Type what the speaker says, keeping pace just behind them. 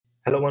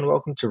Hello and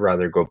welcome to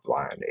Rather Go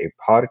Blind, a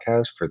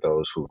podcast for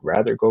those who'd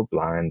rather go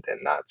blind than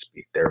not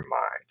speak their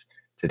minds.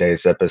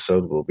 Today's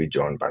episode will be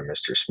joined by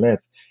Mr. Smith,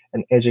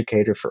 an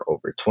educator for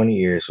over 20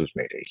 years who's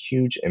made a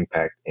huge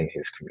impact in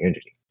his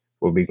community.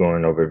 We'll be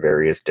going over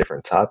various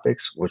different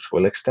topics, which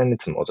will extend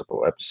into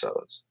multiple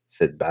episodes.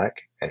 Sit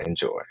back and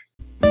enjoy.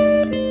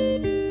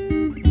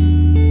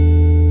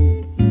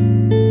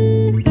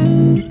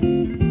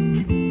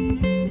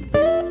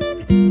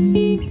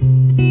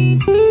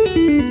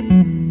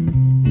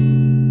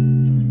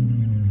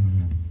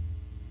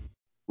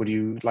 Would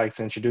you like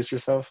to introduce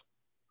yourself?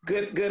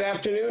 Good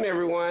afternoon,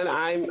 everyone.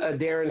 I'm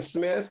Darren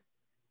Smith,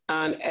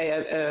 an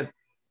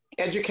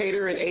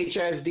educator in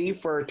HSD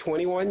for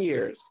 21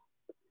 years.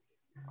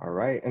 All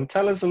right, and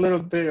tell us a little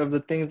bit of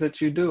the things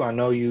that you do. I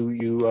know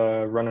you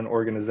run an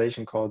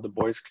organization called the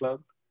Boys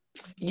Club.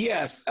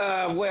 Yes.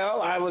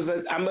 Well,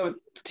 I'm a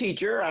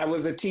teacher. I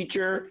was a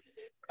teacher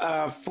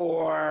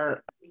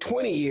for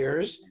 20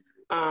 years,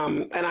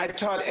 and I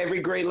taught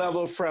every grade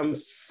level from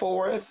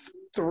 4th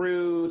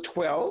through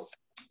 12th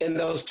in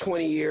those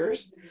 20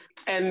 years.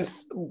 And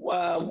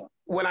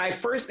when I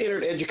first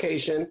entered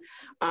education,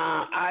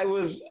 I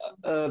was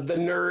the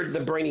nerd, the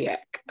brainiac.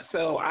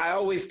 So I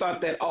always thought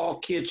that all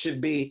kids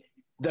should be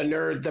the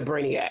nerd, the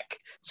brainiac.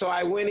 So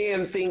I went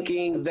in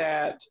thinking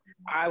that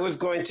I was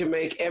going to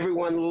make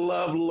everyone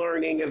love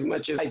learning as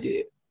much as I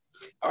did,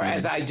 or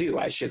as I do,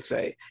 I should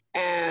say.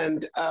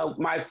 And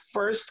my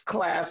first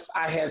class,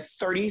 I had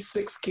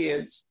 36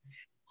 kids,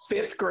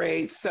 5th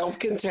grade,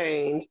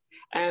 self-contained,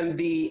 and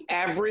the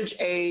average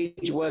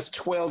age was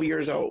 12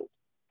 years old.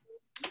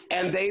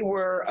 And they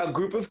were a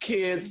group of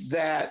kids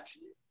that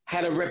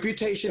had a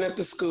reputation at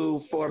the school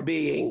for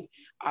being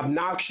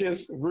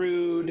obnoxious,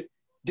 rude,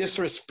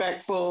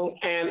 disrespectful,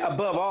 and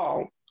above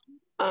all,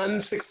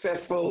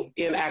 unsuccessful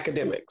in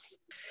academics.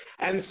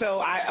 And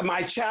so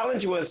my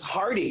challenge was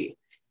hearty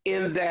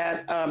in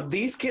that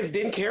these kids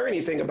didn't care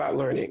anything about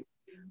learning.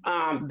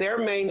 Their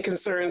main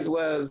concerns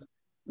was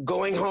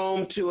going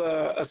home to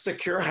a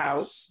secure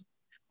house,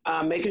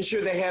 making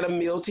sure they had a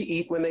meal to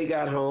eat when they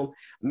got home,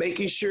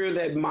 making sure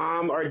that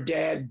mom or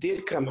dad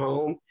did come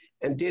home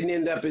and didn't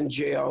end up in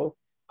jail,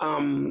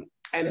 and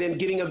then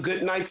getting a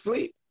good night's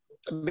sleep.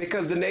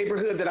 Because the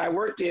neighborhood that I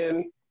worked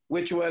in,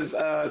 which was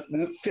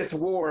 5th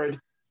Ward,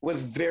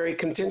 was very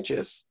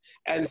contentious.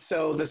 And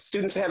so the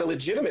students had a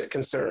legitimate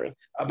concern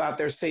about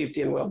their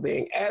safety and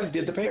well-being, as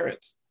did the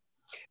parents.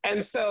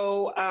 And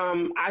so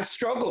I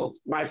struggled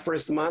my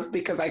first month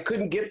because I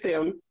couldn't get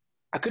the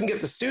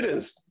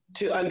students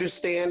to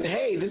understand,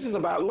 hey, this is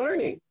about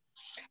learning.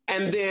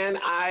 And then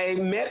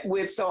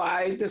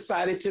I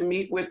decided to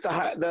meet with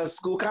the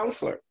school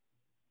counselor,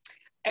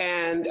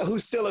 and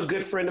who's still a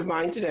good friend of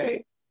mine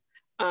today.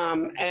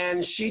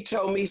 And she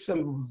told me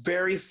some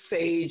very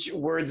sage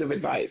words of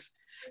advice.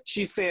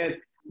 She said,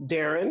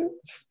 Darren,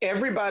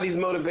 everybody's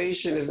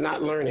motivation is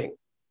not learning.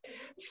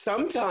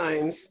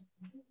 Sometimes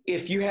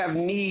if you have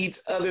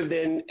needs other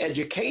than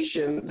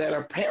education that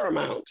are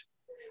paramount,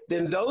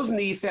 then those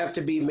needs have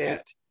to be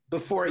met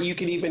before you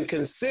can even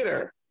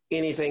consider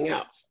anything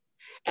else.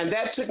 And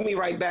that took me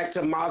right back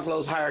to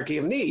Maslow's hierarchy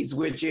of needs,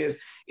 which is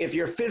if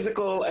your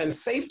physical and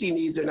safety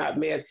needs are not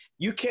met,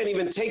 you can't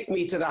even take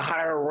me to the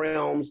higher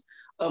realms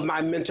of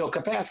my mental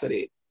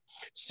capacity.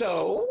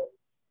 So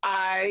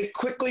I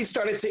quickly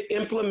started to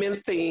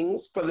implement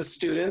things for the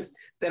students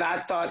that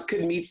I thought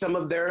could meet some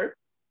of their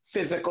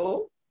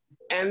physical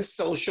and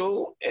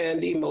social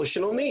and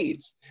emotional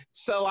needs.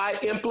 So I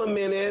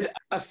implemented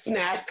a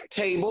snack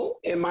table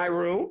in my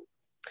room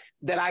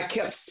that I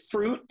kept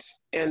fruit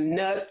and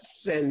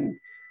nuts and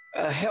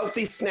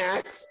healthy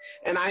snacks.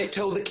 And I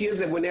told the kids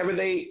that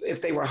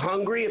if they were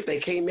hungry, if they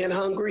came in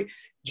hungry,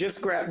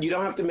 just grab, you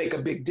don't have to make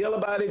a big deal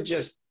about it.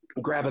 Just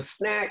grab a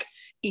snack,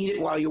 eat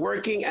it while you're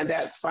working, and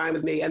that's fine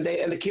with me. And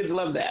the kids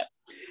love that.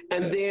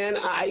 And then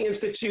I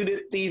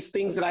instituted these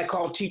things that I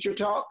call teacher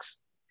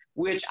talks,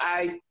 which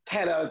I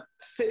had a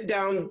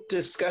sit-down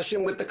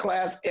discussion with the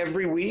class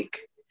every week.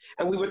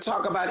 And we would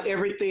talk about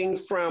everything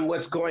from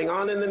what's going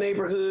on in the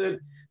neighborhood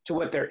to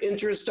what their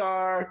interests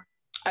are.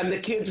 And the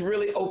kids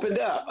really opened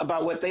up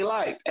about what they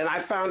liked. And I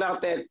found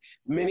out that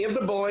many of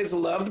the boys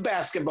loved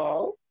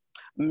basketball.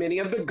 Many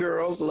of the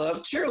girls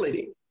loved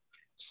cheerleading.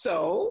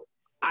 So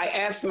I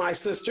asked my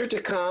sister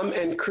to come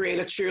and create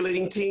a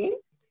cheerleading team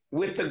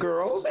with the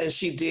girls, and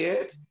she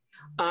did.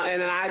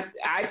 And then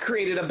I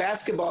created a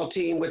basketball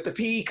team with the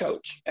PE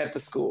coach at the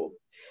school.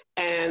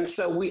 And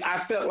so I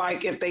felt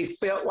like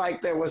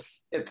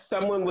if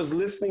someone was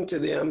listening to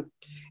them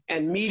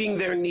and meeting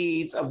their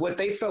needs of what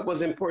they felt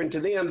was important to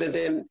them,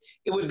 then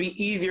it would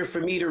be easier for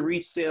me to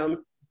reach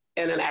them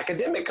in an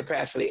academic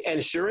capacity.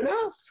 And sure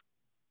enough,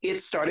 it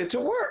started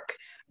to work.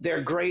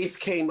 Their grades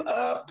came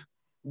up,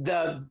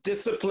 the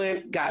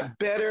discipline got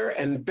better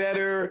and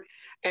better.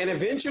 And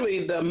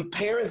eventually the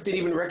parents didn't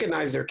even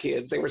recognize their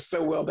kids. They were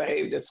so well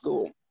behaved at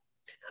school.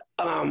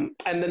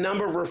 And the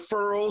number of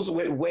referrals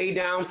went way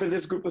down for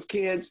this group of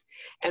kids.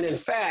 And in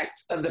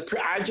fact,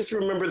 I just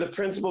remember the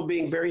principal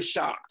being very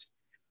shocked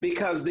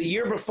because the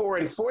year before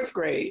in 4th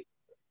grade,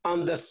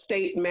 on the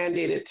state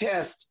mandated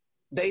test,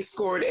 I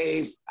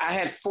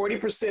had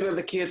 40% of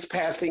the kids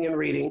passing in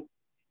reading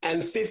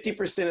and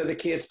 50% of the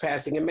kids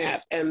passing in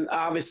math. And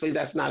obviously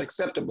that's not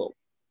acceptable.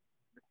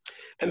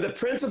 And the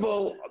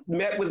principal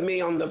met with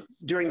me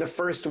during the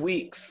first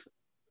weeks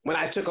when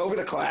I took over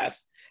the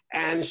class,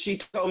 and she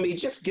told me,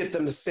 just get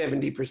them to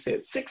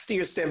 70%, 60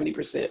 or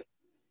 70%,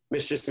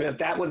 Mr. Smith,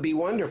 that would be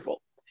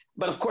wonderful.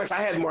 But of course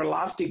I had more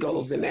lofty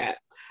goals than that.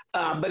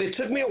 But it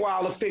took me a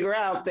while to figure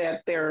out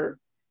that their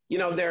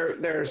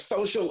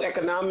social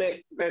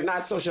economic, they're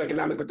not social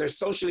economic, but their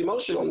social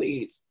emotional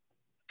needs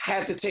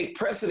had to take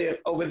precedent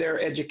over their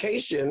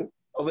education,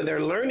 over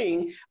their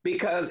learning,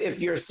 because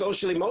if your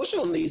social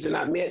emotional needs are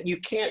not met, you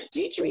can't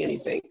teach me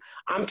anything.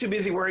 I'm too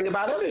busy worrying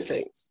about other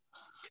things.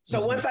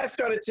 So once I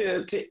started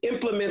to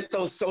implement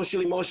those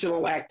social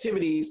emotional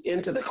activities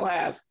into the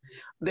class,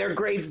 their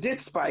grades did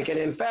spike. And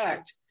in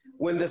fact,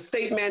 when the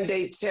state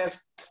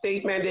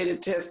mandated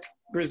test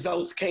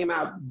results came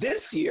out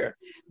this year,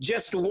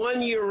 just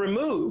 1 year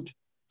removed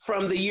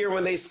from the year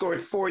when they scored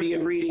 40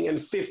 in reading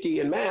and 50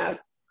 in math,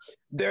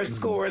 their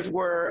scores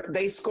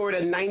they scored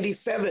a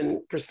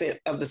 97%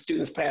 of the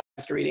students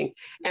passed reading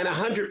and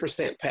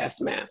 100%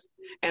 passed math.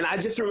 And I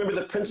just remember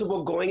the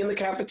principal going in the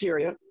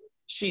cafeteria.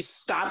 She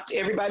stopped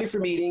everybody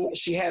from eating.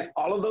 She had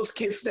all of those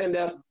kids stand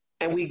up,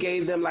 and we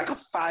gave them like a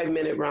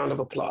 5-minute round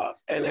of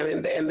applause. And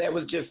that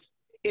was just,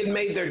 it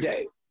made their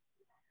day.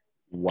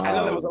 Wow. I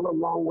know that was a little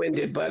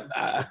long-winded, but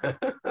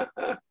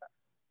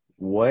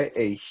what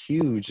a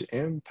huge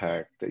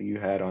impact that you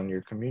had on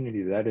your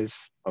community. That is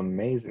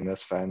amazing.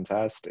 That's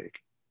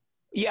fantastic.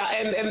 Yeah,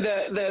 and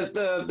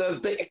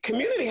the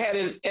community had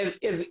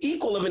is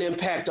equal of an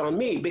impact on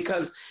me,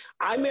 because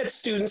I met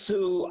students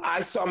who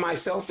I saw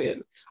myself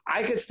in.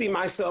 I could see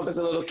myself as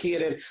a little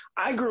kid, and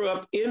I grew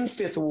up in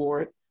Fifth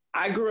Ward.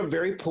 I grew up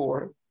very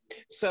poor.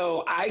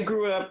 So I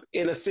grew up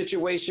in a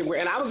situation where,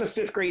 and I was a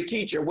fifth grade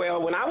teacher.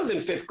 Well, when I was in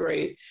fifth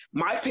grade,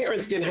 my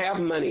parents didn't have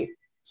money.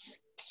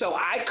 So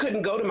I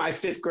couldn't go to my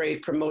fifth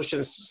grade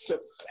promotion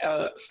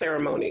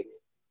ceremony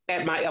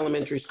at my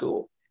elementary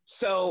school.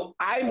 So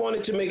I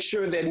wanted to make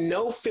sure that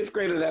no fifth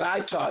grader that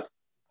I taught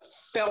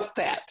felt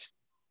that,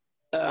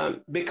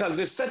 because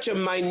there's such a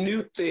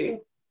minute thing,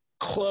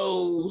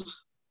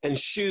 clothes and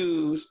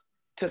shoes,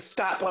 to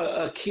stop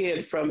a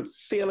kid from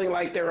feeling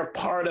like they're a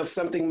part of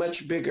something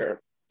much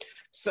bigger.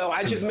 So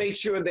I just made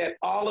sure that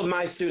all of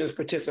my students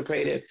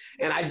participated,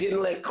 and I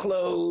didn't let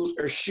clothes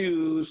or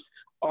shoes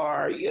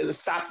or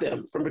stop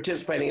them from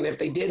participating. And if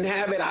they didn't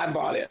have it, I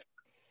bought it.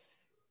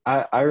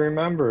 I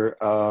remember,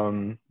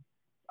 I'm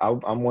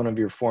one of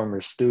your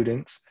former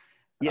students.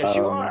 Yes,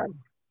 you are.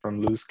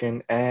 From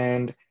Luskin.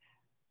 And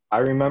I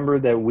remember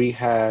that we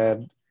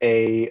had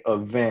a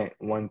event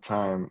one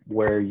time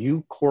where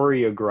you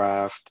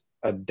choreographed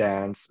a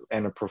dance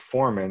and a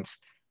performance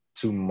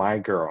to My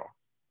Girl.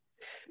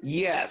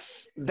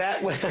 Yes,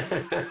 that was.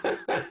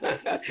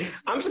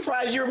 I'm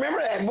surprised you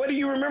remember that. What do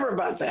you remember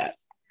about that?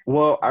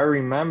 Well, I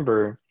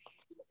remember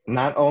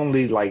not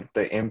only like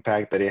the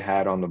impact that it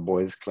had on the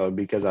boys club,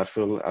 because I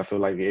feel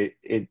like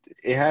it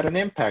had an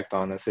impact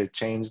on us. It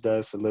changed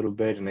us a little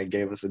bit, and it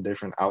gave us a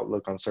different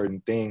outlook on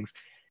certain things.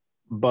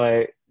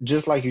 But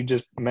just like you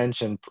just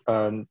mentioned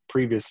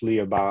previously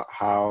about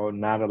how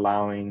not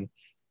allowing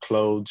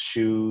clothes,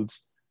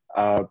 shoes,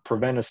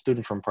 prevent a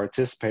student from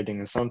participating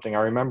in something.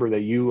 I remember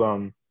that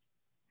you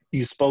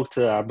spoke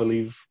to, I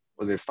believe,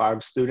 was it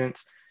 5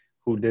 students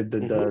who did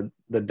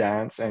the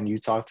dance, and you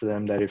talked to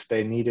them that if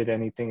they needed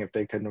anything, if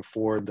they couldn't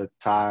afford the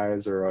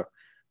ties or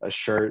a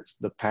shirt,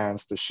 the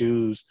pants, the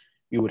shoes,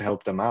 you would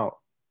help them out.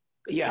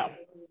 Yeah.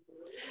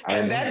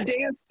 And that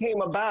dance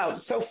came about,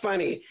 so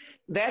funny.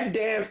 That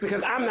dance,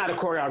 because I'm not a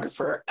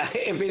choreographer.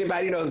 If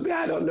anybody knows me,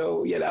 I don't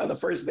know, the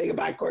first thing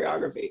about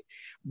choreography.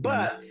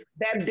 But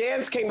that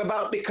dance came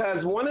about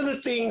because one of the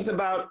things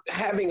about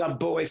having a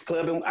boys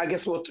club, and I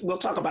guess we'll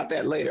talk about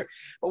that later,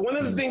 but one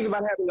of the things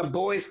about having a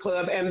boys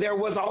club, and there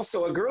was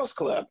also a girls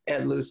club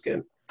at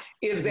Luskin,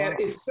 is that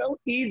it's so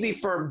easy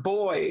for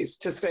boys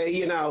to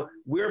say,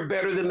 we're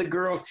better than the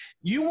girls.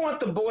 You want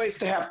the boys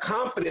to have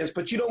confidence,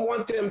 but you don't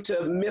want them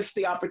to miss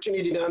the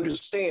opportunity to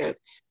understand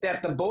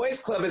that the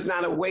boys club is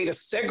not a way to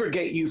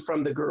segregate you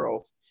from the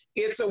girls.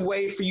 It's a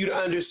way for you to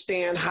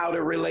understand how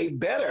to relate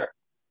better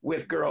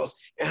with girls,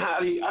 and how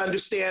to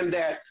understand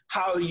that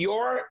how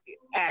your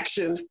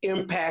actions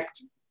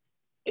impact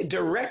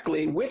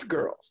directly with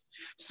girls.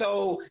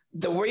 So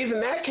the reason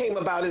that came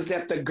about is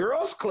that the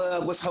girls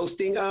club was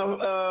hosting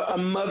a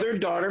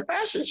mother-daughter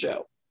fashion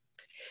show.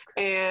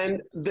 And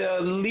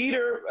the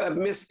leader,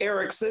 Miss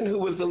Erickson, who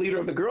was the leader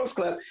of the girls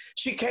club,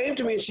 she came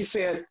to me and she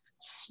said,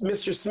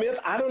 Mr. Smith,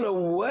 I don't know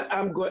what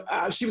I'm going,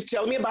 she was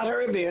telling me about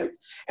her event.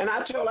 And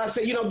I told her, I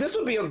said, this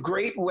would be a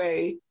great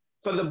way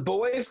for the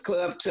boys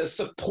club to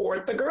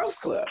support the girls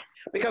club,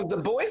 because the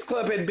boys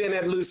club had been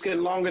at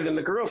Luskin longer than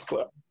the girls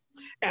club.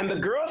 And the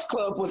girls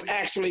club was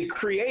actually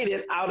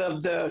created out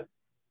of the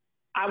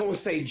I won't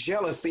say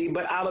jealousy,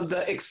 but out of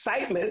the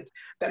excitement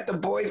that the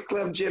boys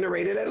club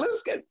generated at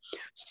Luskin.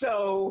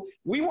 So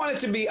we wanted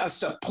to be a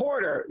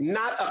supporter,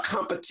 not a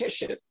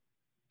competition.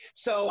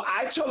 So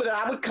I told her that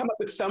I would come up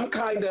with some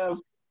kind of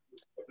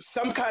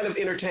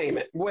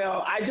entertainment.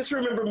 Well, I just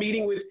remember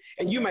meeting with,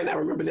 and you might not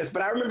remember this,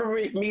 but I remember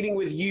meeting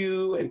with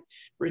you and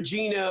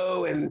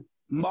Regino and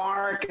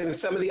Mark and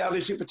some of the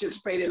others who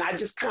participated. And I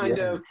just kind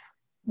Yes. of,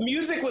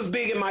 music was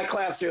big in my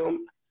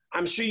classroom.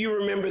 I'm sure you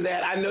remember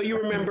that. I know you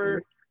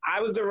remember I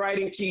was a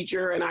writing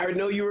teacher, and I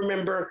know you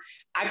remember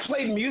I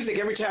played music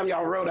every time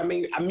y'all wrote. I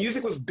mean,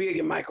 music was big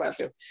in my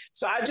classroom.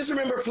 So I just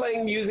remember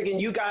playing music, and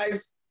you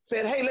guys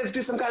said, hey, let's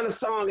do some kind of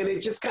song. And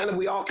it just kind of,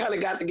 we all kind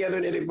of got together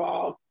and it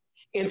evolved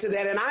into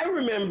that. And I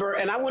remember,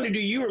 and I wonder, do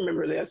you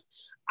remember this?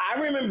 I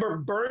remember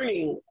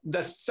burning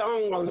the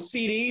song on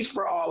CDs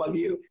for all of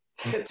you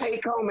to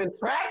take home and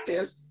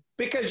practice,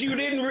 because you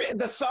didn't,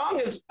 the song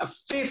is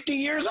 50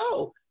 years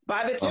old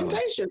by the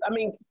Temptations. I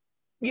mean,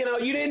 you know,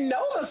 you didn't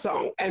know the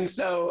song. And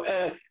so,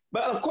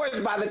 but of course,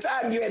 by the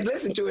time you had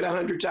listened to it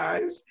 100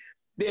 times,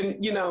 then,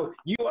 you know,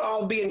 you would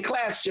all be in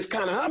class just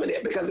kind of humming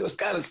it because it was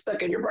kind of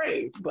stuck in your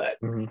brain. But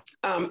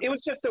it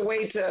was just a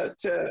way to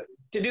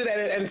do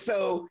that. And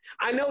so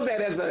I know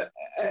that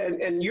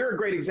and you're a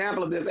great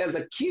example of this, as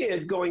a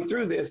kid going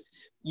through this,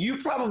 you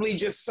probably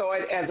just saw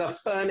it as a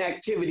fun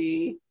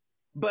activity,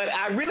 but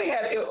I really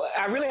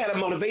had a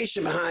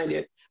motivation behind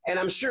it. And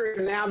I'm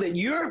sure now that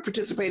you're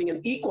participating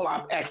in equal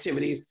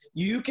activities,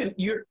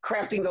 you're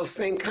crafting those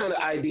same kind of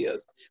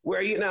ideas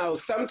where, you know,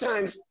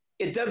 sometimes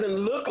it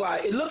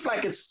looks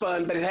like it's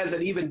fun, but it has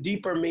an even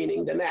deeper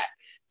meaning than that.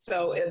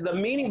 So the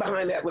meaning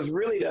behind that was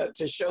really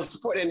to show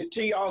support. And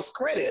to y'all's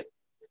credit,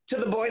 to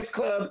the boys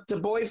club, the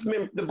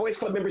boys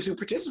club members who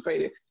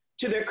participated,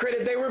 to their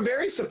credit, they were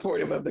very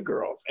supportive of the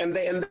girls, and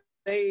the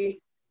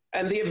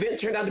event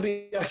turned out to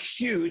be a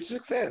huge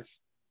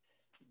success.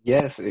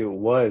 Yes, it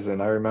was.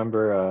 And I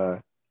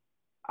remember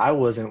I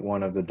wasn't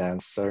one of the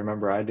dancers. I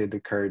remember I did the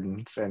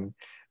curtains, and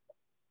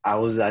I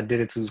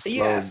did it too slow,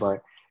 Yes.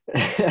 but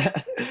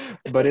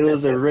but it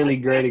was a really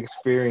great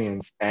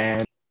experience.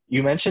 And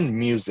you mentioned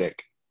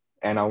music,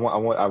 and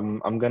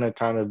I'm gonna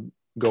kind of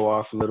go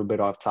off a little bit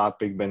off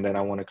topic, but then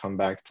I want to come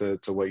back to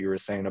what you were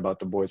saying about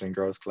the Boys and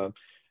Girls Club.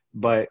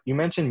 But you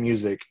mentioned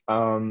music.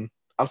 I've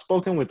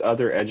spoken with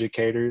other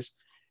educators,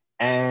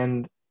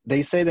 and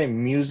they say that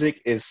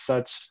music is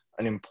such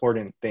an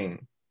important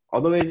thing.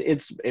 Although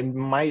it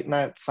might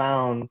not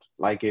sound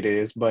like it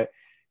is, but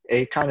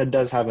it kind of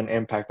does have an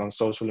impact on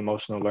social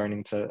emotional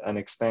learning to an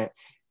extent.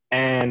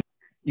 And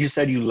you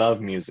said you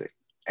love music,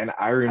 and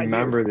I I do.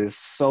 remember this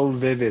so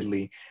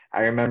vividly.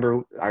 I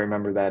remember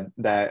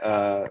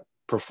that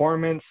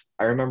performance.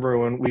 I remember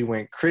when we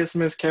went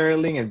Christmas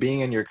caroling and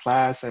being in your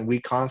class, and we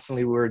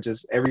constantly were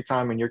just, every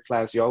time in your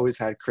class, you always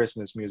had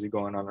Christmas music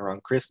going on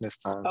around Christmas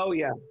time. Oh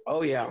yeah.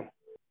 Oh yeah.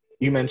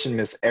 You mentioned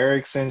Miss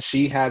Erickson.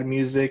 She had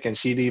music, and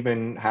she'd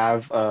even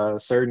have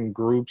certain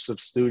groups of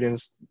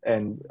students.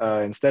 And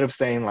instead of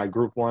saying like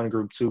group one,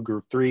 group two,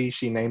 group three,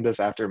 she named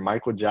us after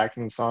Michael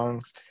Jackson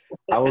songs.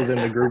 I was in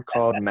the group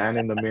called Man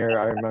in the Mirror.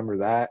 I remember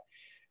that.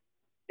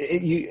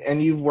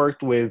 You've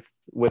worked with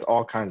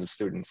all kinds of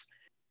students.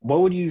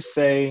 What would you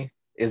say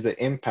is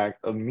the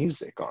impact of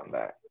music on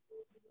that?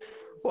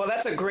 Well,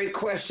 that's a great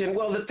question.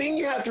 Well, the thing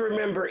you have to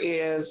remember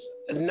is,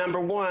 number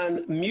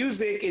one,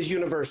 music is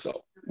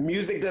universal.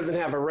 Music doesn't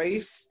have a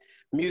race.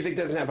 Music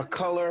doesn't have a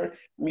color.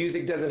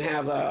 Music doesn't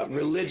have a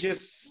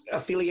religious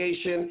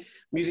affiliation.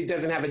 Music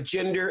doesn't have a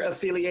gender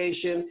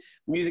affiliation.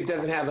 Music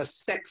doesn't have a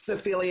sex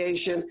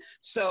affiliation.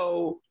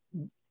 So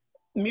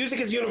music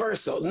is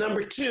universal.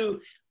 Number two,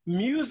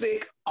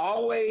 music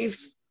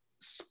always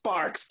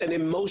sparks an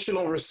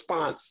emotional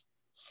response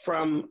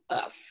from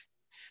us,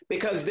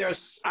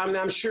 because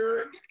I'm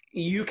sure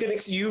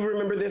you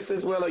remember this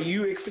as well, or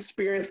you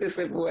experience this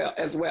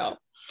as well.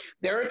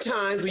 There are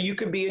times when you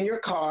could be in your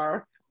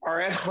car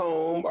or at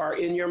home or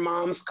in your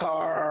mom's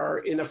car or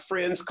in a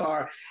friend's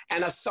car,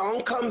 and a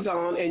song comes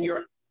on and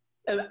you're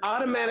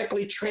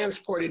automatically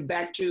transported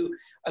back to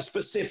a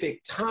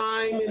specific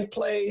time and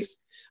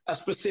place, a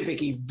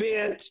specific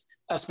event,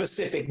 a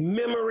specific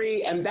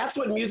memory. And that's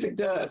what music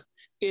does.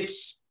 It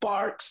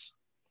sparks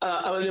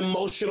an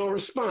emotional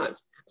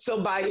response.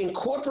 So by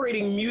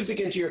incorporating music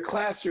into your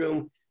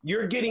classroom,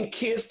 you're getting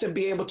kids to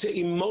be able to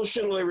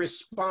emotionally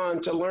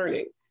respond to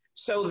learning.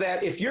 So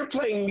that if you're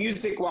playing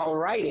music while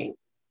writing,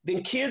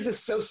 then kids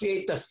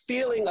associate the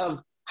feeling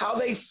of how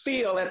they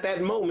feel at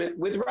that moment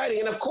with writing.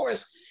 And of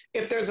course,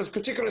 if there's a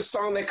particular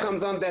song that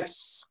comes on that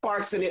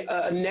sparks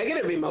a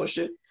negative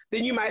emotion,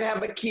 then you might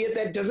have a kid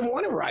that doesn't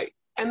want to write.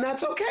 And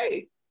that's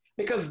okay,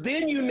 because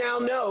then you now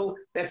know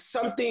that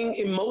something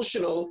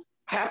emotional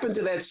happened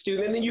to that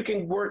student, and then you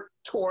can work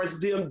towards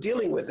them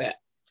dealing with that.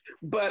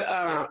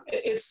 But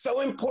it's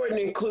so important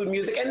to include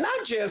music, and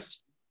not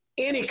just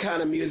any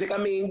kind of music. I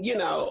mean, you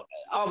know,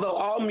 although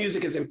all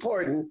music is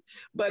important,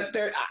 but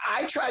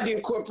I tried to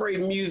incorporate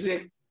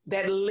music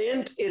that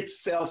lent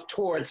itself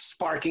towards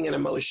sparking an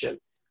emotion,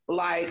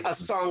 like a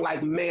song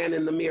like Man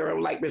in the Mirror,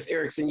 like Miss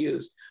Erickson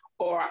used,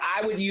 or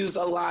I would use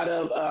a lot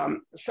of,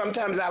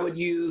 sometimes I would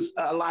use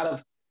a lot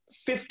of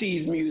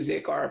 50s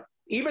music or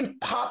even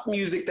pop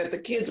music that the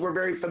kids were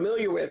very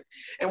familiar with.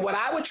 And what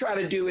I would try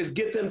to do is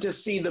get them to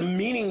see the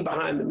meaning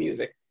behind the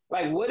music.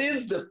 Like, what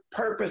is the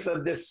purpose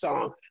of this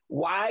song?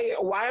 Why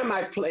am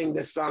I playing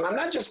this song? I'm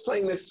not just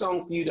playing this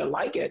song for you to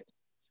like it,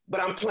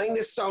 but I'm playing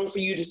this song for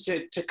you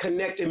to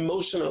connect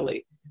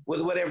emotionally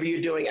with whatever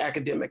you're doing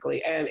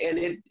academically.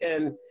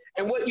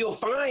 And what you'll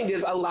find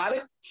is a lot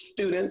of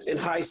students in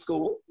high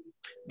school,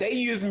 they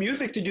use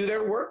music to do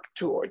their work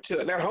to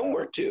their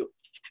homework too.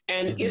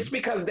 And it's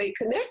because they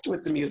connect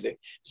with the music.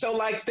 So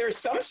like there's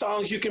some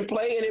songs you can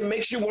play and it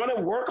makes you want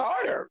to work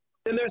harder.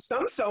 And there's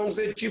some songs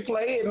that you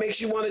play, it makes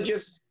you want to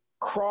just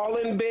crawl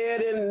in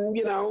bed and,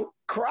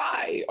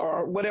 cry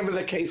or whatever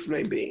the case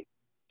may be.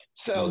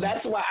 So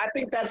that's why I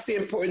think that's the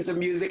importance of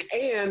music.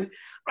 And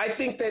I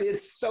think that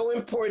it's so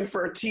important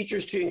for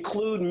teachers to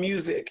include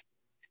music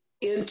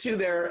into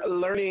their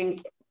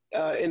learning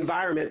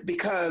environment,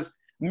 because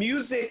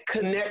music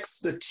connects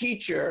the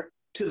teacher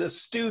to the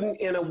student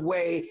in a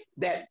way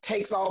that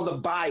takes all the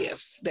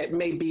bias that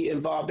may be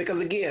involved.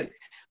 Because again,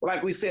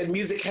 like we said,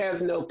 music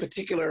has no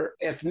particular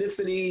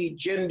ethnicity,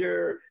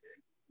 gender,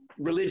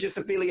 religious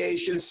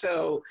affiliation.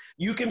 So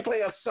you can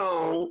play a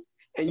song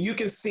and you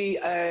can see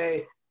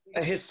a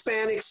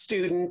Hispanic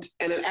student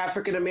and an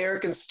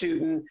African-American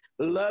student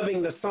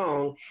loving the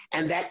song,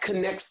 and that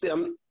connects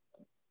them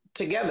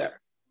together.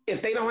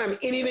 If they don't have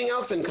anything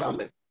else in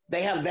common,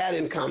 they have that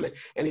in common.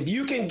 And if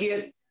you can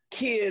get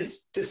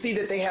kids to see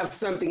that they have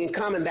something in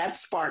common, that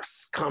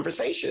sparks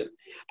conversation.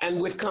 And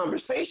with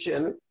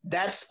conversation,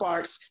 that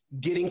sparks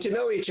getting to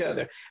know each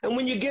other. And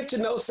when you get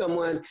to know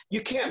someone, you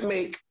can't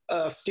make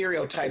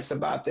stereotypes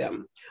about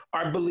them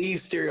or believe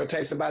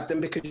stereotypes about them,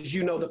 because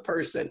you know the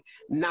person,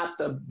 not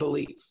the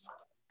belief.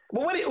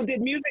 But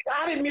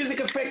how did music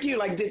affect you?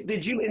 Like,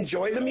 did you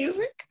enjoy the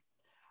music?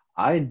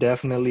 I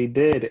definitely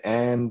did.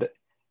 And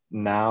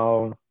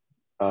now,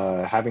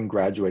 having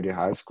graduated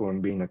high school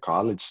and being a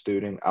college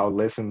student, I'll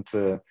listen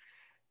to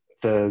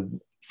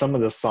some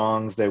of the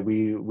songs that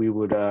we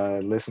would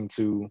listen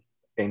to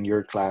in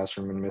your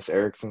classroom, in Miss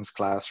Erickson's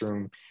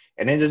classroom,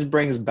 and it just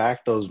brings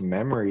back those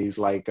memories.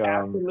 Like,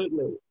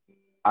 Absolutely.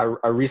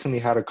 I recently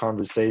had a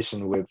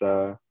conversation with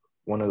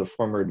one of the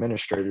former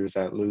administrators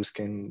at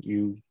Luskin.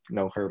 You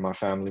know her, my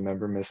family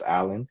member, Miss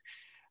Allen.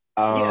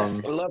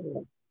 Yes, Um, I love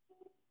it.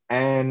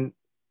 and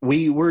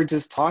we were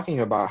just talking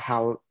about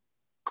how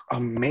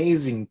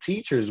amazing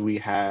teachers we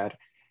had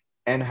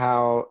and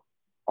how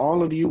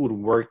all of you would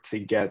work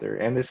together.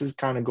 And this is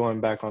kind of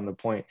going back on the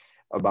point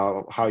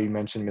about how you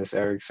mentioned Miss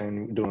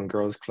Erickson doing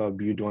girls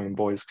club, you doing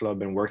boys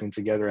club, and working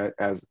together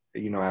as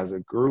as a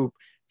group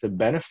to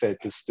benefit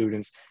the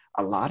students.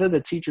 A lot of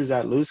the teachers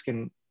at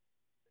Luskin,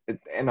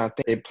 and I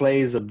think it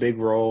plays a big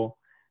role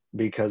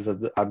because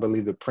of I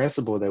believe the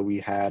principal that we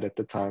had at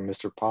the time,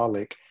 Mr.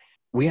 Pollock.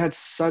 We had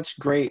such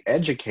great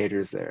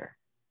educators there,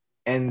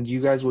 and you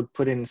guys would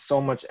put in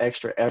so much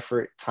extra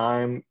effort,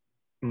 time,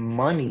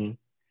 money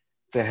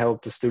to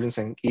help the students,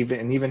 and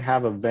even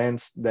have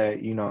events that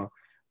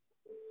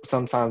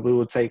sometimes we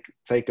would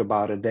take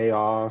about a day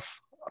off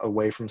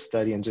away from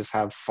study and just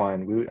have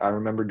fun. I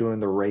remember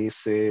doing the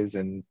races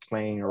and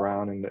playing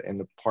around in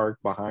the park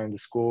behind the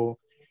school.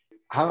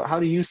 How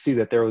do you see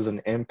that there was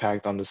an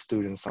impact on the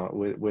students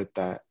with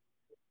that?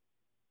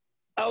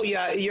 Oh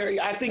yeah,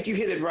 I think you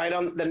hit it right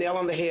on the nail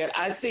on the head.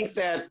 I think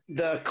that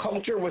the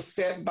culture was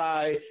set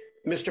by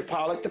Mr.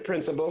 Pollock, the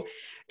principal.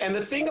 And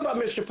the thing about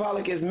Mr.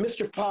 Pollock is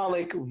Mr.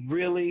 Pollock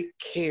really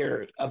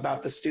cared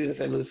about the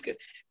students at Luskin.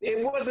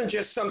 It wasn't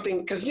just something,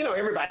 because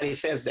everybody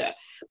says that,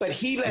 but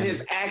he let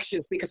his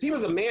actions, because he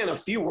was a man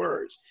of few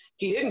words.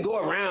 He didn't go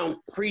around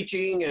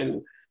preaching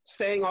and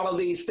saying all of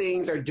these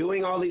things or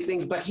doing all these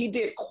things, but he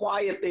did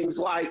quiet things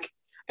like,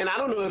 and I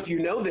don't know if you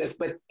know this,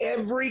 but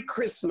every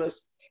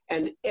Christmas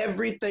and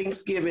every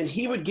Thanksgiving,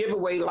 he would give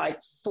away like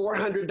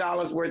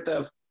 $400 worth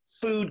of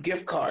food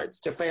gift cards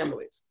to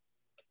families.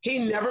 He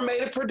never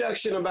made a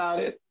production about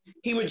it.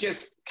 He would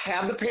just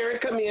have the parent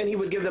come in. He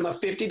would give them a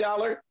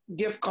 $50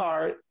 gift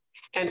card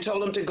and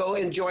told them to go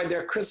enjoy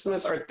their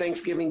Christmas or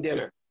Thanksgiving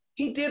dinner.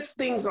 He did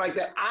things like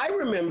that. I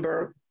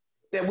remember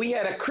that we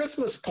had a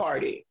Christmas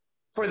party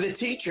for the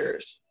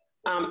teachers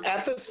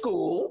at the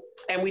school,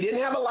 and we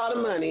didn't have a lot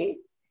of money.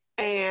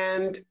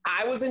 And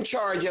I was in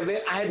charge of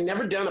it. I had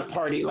never done a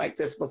party like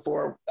this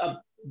before, a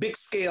big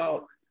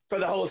scale for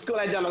the whole school.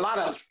 I'd done a lot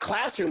of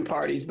classroom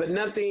parties, but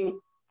nothing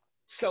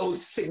so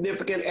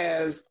significant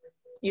as,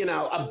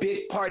 a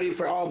big party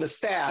for all the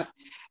staff.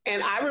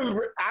 And I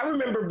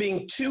remember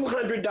being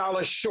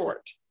 $200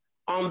 short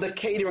on the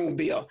catering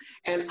bill.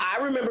 And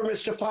I remember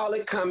Mr.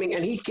 Pollock coming,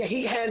 and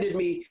he handed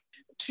me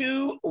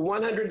two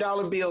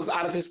 $100 bills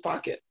out of his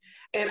pocket.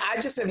 And I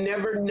just have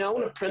never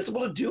known a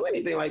principal to do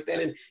anything like that.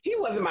 And he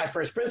wasn't my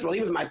first principal.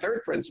 He was my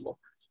third principal.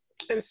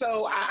 And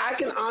so I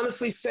can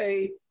honestly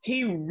say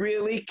he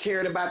really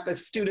cared about the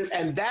students.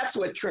 And that's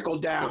what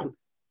trickled down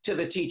to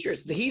the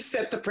teachers. He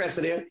set the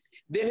precedent.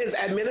 Then his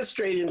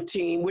administrative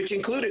team, which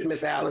included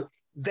Miss Allen,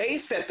 they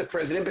set the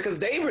precedent because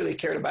they really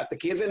cared about the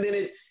kids, and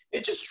then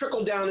it just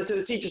trickled down into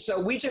the teachers. So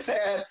we just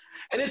had,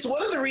 and it's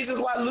one of the reasons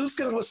why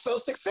Luskin was so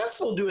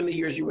successful during the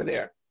years you were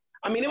there.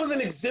 I mean, it was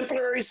an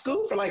exemplary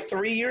school for like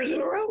 3 years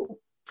in a row,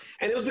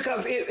 and it was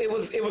because it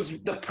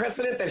was the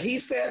precedent that he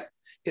set,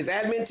 his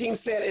admin team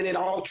set, and it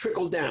all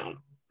trickled down.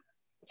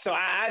 So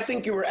I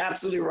think you were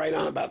absolutely right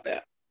on about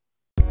that.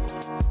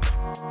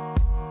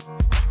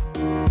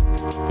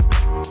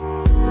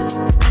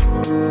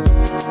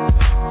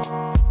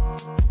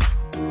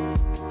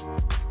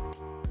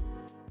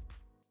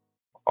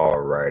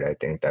 All right, I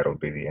think that'll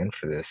be the end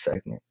for this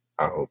segment.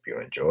 I hope you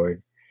enjoyed.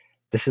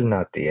 This is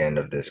not the end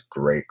of this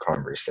great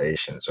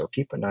conversation, so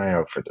keep an eye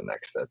out for the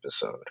next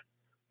episode.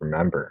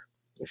 Remember,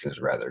 this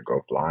is Rather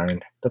Go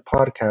Blind, the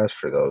podcast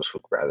for those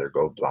who'd rather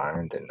go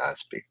blind than not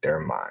speak their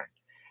mind.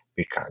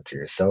 Be kind to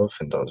yourself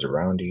and those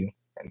around you,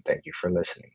 and thank you for listening.